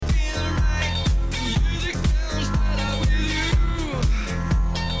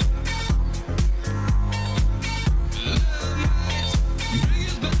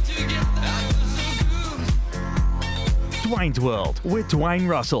Dwayne's World with Dwayne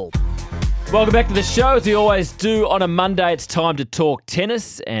Russell. Welcome back to the show. As we always do on a Monday, it's time to talk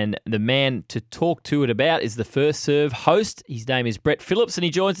tennis, and the man to talk to it about is the First Serve host. His name is Brett Phillips, and he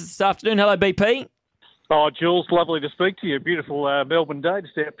joins us this afternoon. Hello, BP. Oh, Jules, lovely to speak to you. Beautiful Melbourne day,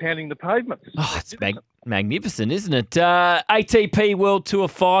 just out pounding the pavements. Oh, it's magnificent, isn't it? ATP World Tour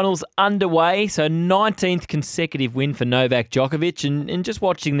Finals underway, so 19th consecutive win for Novak Djokovic, and just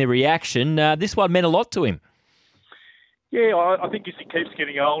watching the reaction, this one meant a lot to him. Yeah, I think as he keeps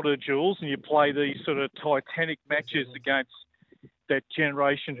getting older, Jules, and you play these sort of titanic matches against that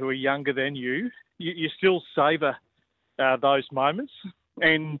generation who are younger than you still savour those moments.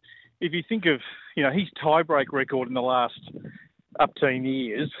 And if you think of, his tie-break record in the last up 10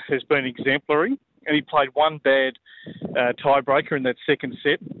 years has been exemplary, and he played one bad tiebreaker in that second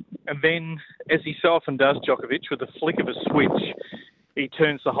set. And then, as he so often does, Djokovic, with a flick of a switch, he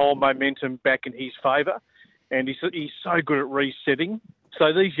turns the whole momentum back in his favour. And he's so good at resetting.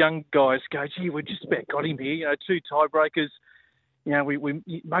 So these young guys go, gee, we just about got him here. Two tiebreakers.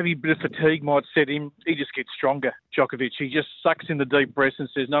 We maybe a bit of fatigue might set him. He just gets stronger, Djokovic. He just sucks in the deep breaths and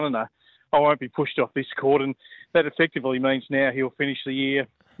says, no, I won't be pushed off this court. And that effectively means now he'll finish the year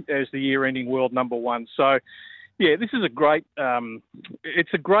as the year-ending world number one. So, yeah, this is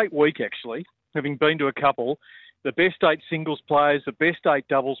it's a great week, actually, having been to a couple. The best 8 singles players, the best 8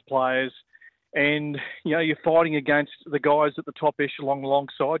 doubles players, and, you're fighting against the guys at the top echelon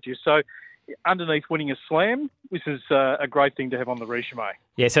alongside you. So underneath winning a slam, this is a great thing to have on the resume.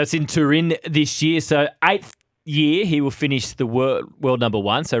 Yeah, so it's in Turin this year. So 8th year he will finish the world number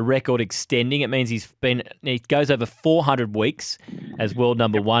one, so record extending. It means he goes over 400 weeks as world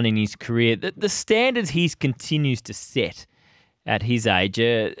number one in his career. The standards he continues to set at his age,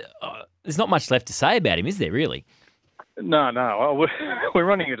 there's not much left to say about him, is there, really? No. We're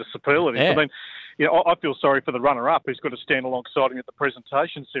running into superlatives. Yeah. I mean, I feel sorry for the runner-up who's got to stand alongside him at the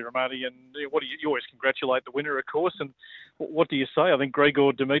presentation ceremony. And you always congratulate the winner, of course. And what do you say? I think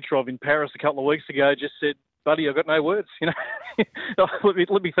Grigor Dimitrov in Paris a couple of weeks ago just said, "Buddy, I've got no words."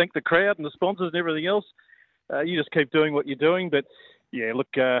 Let me thank the crowd and the sponsors and everything else. You just keep doing what you're doing. But yeah, look,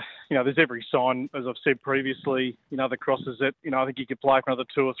 there's every sign, as I've said previously, the crosses that, I think he could play for another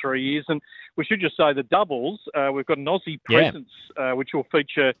 2 or 3 years. And we should just say the doubles, we've got an Aussie presence, which will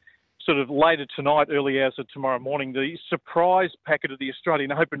feature sort of later tonight, early hours of tomorrow morning, the surprise packet of the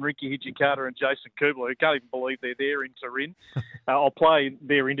Australian Open, Rinky Hijikata and Jason Kubler, who can't even believe they're there in Turin. I'll play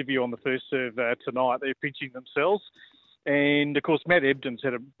their interview on the First Serve tonight. They're pitching themselves. And, of course, Matt Ebden's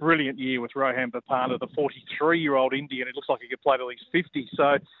had a brilliant year with Rohan Bopana, the 43-year-old Indian. It looks like he could play till he's 50.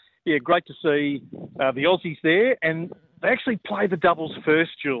 So, yeah, great to see the Aussies there. And they actually play the doubles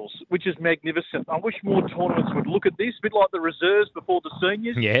first, Jules, which is magnificent. I wish more tournaments would look at this, a bit like the reserves before the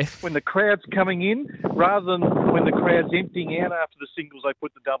seniors. Yeah. When the crowd's coming in, rather than when the crowd's emptying out after the singles, they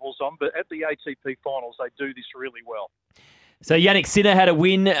put the doubles on. But at the ATP finals, they do this really well. So Yannick Sinner had a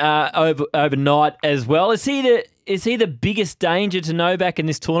win overnight as well. Is he the biggest danger to Novak in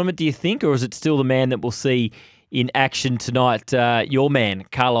this tournament, do you think, or is it still the man that we'll see in action tonight, your man,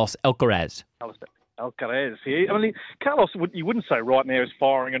 Carlos Alcaraz? Alcaraz, yeah. I mean, Carlos, you wouldn't say right now is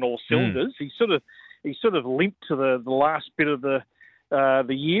firing on all cylinders. He sort of limped to the last bit of the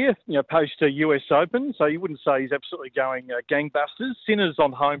year, post US Open. So you wouldn't say he's absolutely going gangbusters. Sinner's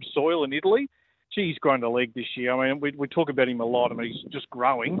on home soil in Italy. He's grown a leg this year. I mean, we talk about him a lot. I mean, he's just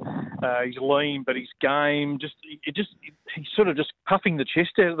growing. He's lean, but his game he's sort of just puffing the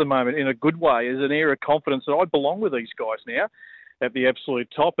chest out at the moment in a good way. There's an air of confidence that I belong with these guys now at the absolute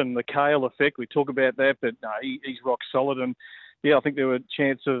top. And the Kale effect, we talk about that, but no, he's rock solid. And yeah, I think there were a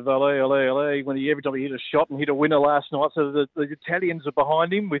chance of alle when every time he hit a shot and hit a winner last night. So the Italians are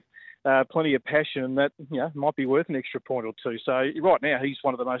behind him with plenty of passion, and that might be worth an extra point or two. So right now, he's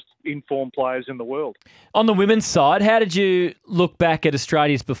one of the most informed players in the world. On the women's side, how did you look back at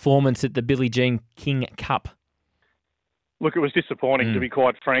Australia's performance at the Billie Jean King Cup? Look, it was disappointing, to be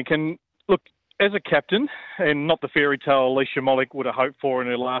quite frank. And look, as a captain, and not the fairy tale Alicia Molik would have hoped for in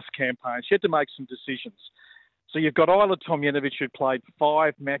her last campaign, she had to make some decisions. So you've got Isla Tomljanovic, who played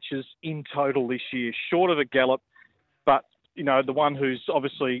 5 matches in total this year, short of a Gallup, but the one who's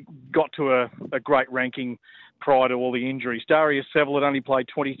obviously got to a great ranking prior to all the injuries. Daria Saville only played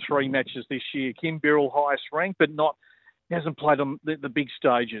 23 matches this year. Kim Birrell, highest ranked, but hasn't played on the big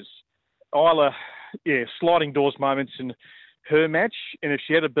stages. Isla, sliding doors moments in her match, and if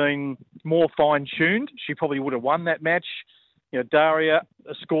she had been more fine-tuned, she probably would have won that match. Daria,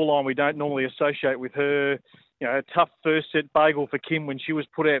 a scoreline we don't normally associate with her. A tough first set bagel for Kim when she was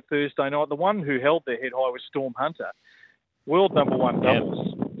put out Thursday night. The one who held their head high was Storm Hunter. World number one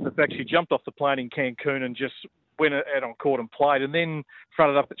doubles. In fact, she jumped off the plane in Cancun and just went out on court and played, and then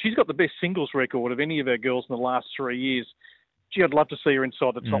fronted up. She's got the best singles record of any of our girls in the last 3 years. Gee, I'd love to see her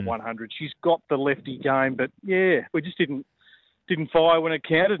inside the top 100. She's got the lefty game, but yeah, we just didn't fire when it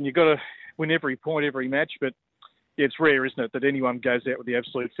counted, and you've got to win every point, every match. But yeah, it's rare, isn't it, that anyone goes out with the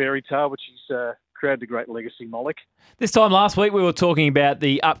absolute fairy tale, which is created a great legacy, Malik. This time last week, we were talking about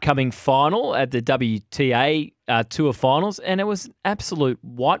the upcoming final at the WTA Tour Finals, and it was absolute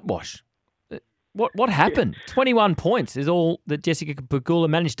whitewash. What happened? Yeah. 21 points is all that Jessica Pegula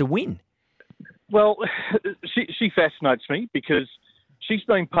managed to win. Well, she fascinates me because she's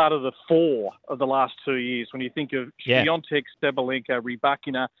been part of the 4 of the last 2 years. When you think of Swiatek, Sabalenka,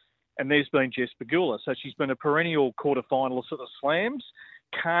 Rybakina, and there's been Jess Pegula. So she's been a perennial quarterfinalist at the Slams.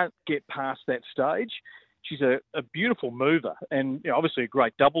 Can't get past that stage. She's a beautiful mover and obviously a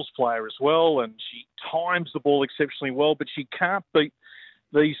great doubles player as well. And she times the ball exceptionally well, but she can't beat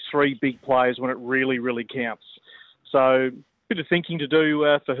these 3 big players when it really, really counts. So bit of thinking to do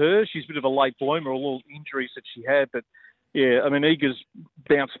for her. She's a bit of a late bloomer, all the injuries that she had. But, yeah, I mean, Iga's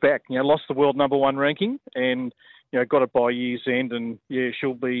bounced back. Lost the world number 1 ranking and, got it by year's end. And, yeah,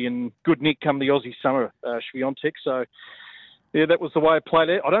 she'll be in good nick come the Aussie summer, Swiatek. So, yeah, that was the way it played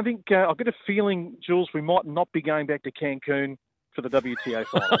out. I don't think, I've got a feeling, Jules, we might not be going back to Cancun for the WTA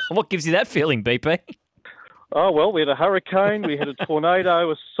final. What gives you that feeling, BP? Oh, well, we had a hurricane, we had a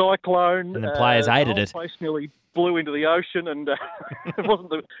tornado, a cyclone. And the players hated it. The place nearly blew into the ocean, and it wasn't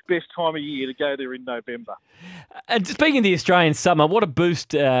the best time of year to go there in November. And speaking of the Australian summer, what a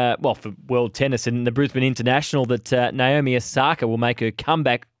boost, for world tennis and the Brisbane International that Naomi Osaka will make her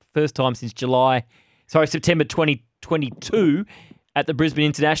comeback first time since September 2022 at the Brisbane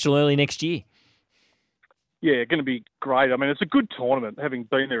International early next year. Yeah, going to be great. I mean, it's a good tournament. Having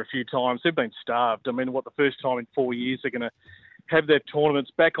been there a few times, they've been starved. I mean, the first time in 4 years they're going to have their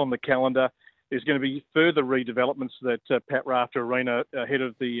tournaments back on the calendar. There's going to be further redevelopments to that Pat Rafter Arena ahead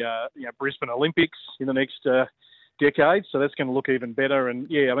of the Brisbane Olympics in the next decade. So that's going to look even better. And,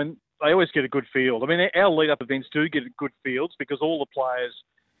 yeah, I mean, they always get a good field. I mean, our lead-up events do get good fields because all the players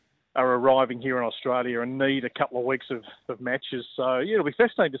are arriving here in Australia and need a couple of weeks of matches. So, yeah, it'll be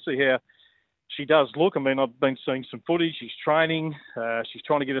fascinating to see how she does look. I mean, I've been seeing some footage. She's training. She's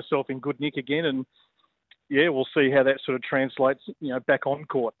trying to get herself in good nick again. And, yeah, we'll see how that sort of translates, back on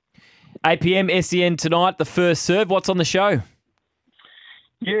court. 8 p.m. SEN tonight, the first serve. What's on the show?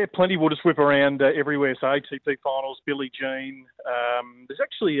 Yeah, plenty. We'll just whip around everywhere. So ATP Finals, Billie Jean. There's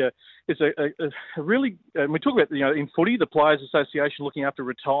actually a really, we talk about, in footy, the Players Association looking after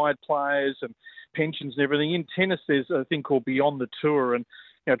retired players and pensions and everything. In tennis, there's a thing called Beyond the Tour and,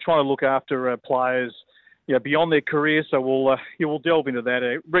 trying to look after players, beyond their career. So we'll delve into that.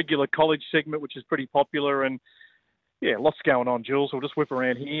 A regular college segment, which is pretty popular, and yeah, lots going on, Jules. We'll just whip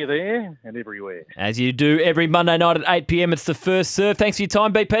around here, there, and everywhere. As you do every Monday night at 8 p.m, it's the first serve. Thanks for your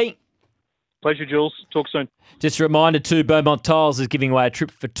time, BP. Pleasure, Jules. Talk soon. Just a reminder too, Beaumont Tiles is giving away a trip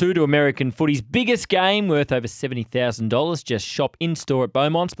for 2 to American footy's biggest game worth over $70,000. Just shop in-store at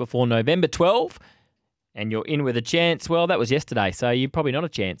Beaumont's before November 12. And you're in with a chance. Well, that was yesterday, so you're probably not a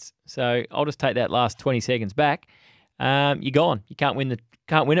chance. So I'll just take that last 20 seconds back. You're gone. You can't win it.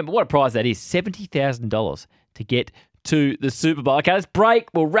 But what a prize that is, $70,000 to get to the Super Bowl. Okay, let's break.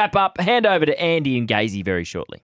 We'll wrap up. Hand over to Andy and Gazy very shortly.